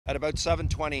At about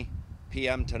 7:20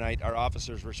 p.m. tonight, our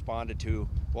officers responded to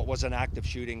what was an active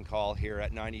shooting call here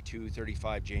at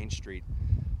 9235 Jane Street.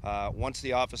 Once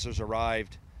the officers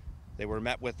arrived, they were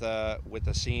met with a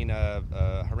scene,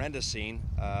 a horrendous scene,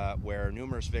 where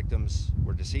numerous victims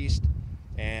were deceased,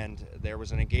 and there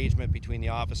was an engagement between the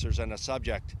officers and a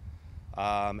subject.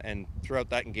 And throughout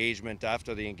that engagement,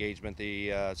 after the engagement,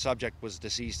 the subject was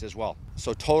deceased as well.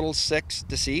 So total 6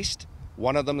 deceased.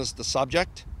 One of them is the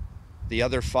subject. The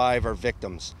other 5 are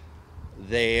victims.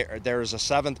 There is a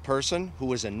 7th person who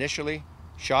was initially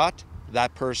shot.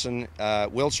 That person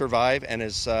will survive and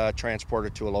is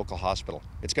transported to a local hospital.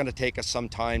 It's going to take us some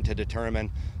time to determine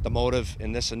the motive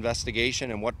in this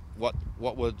investigation and what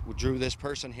drew this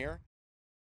person here.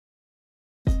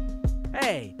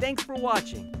 Hey, thanks for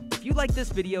watching. If you like this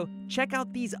video, check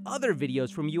out these other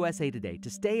videos from USA Today to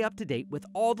stay up to date with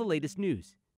all the latest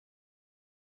news.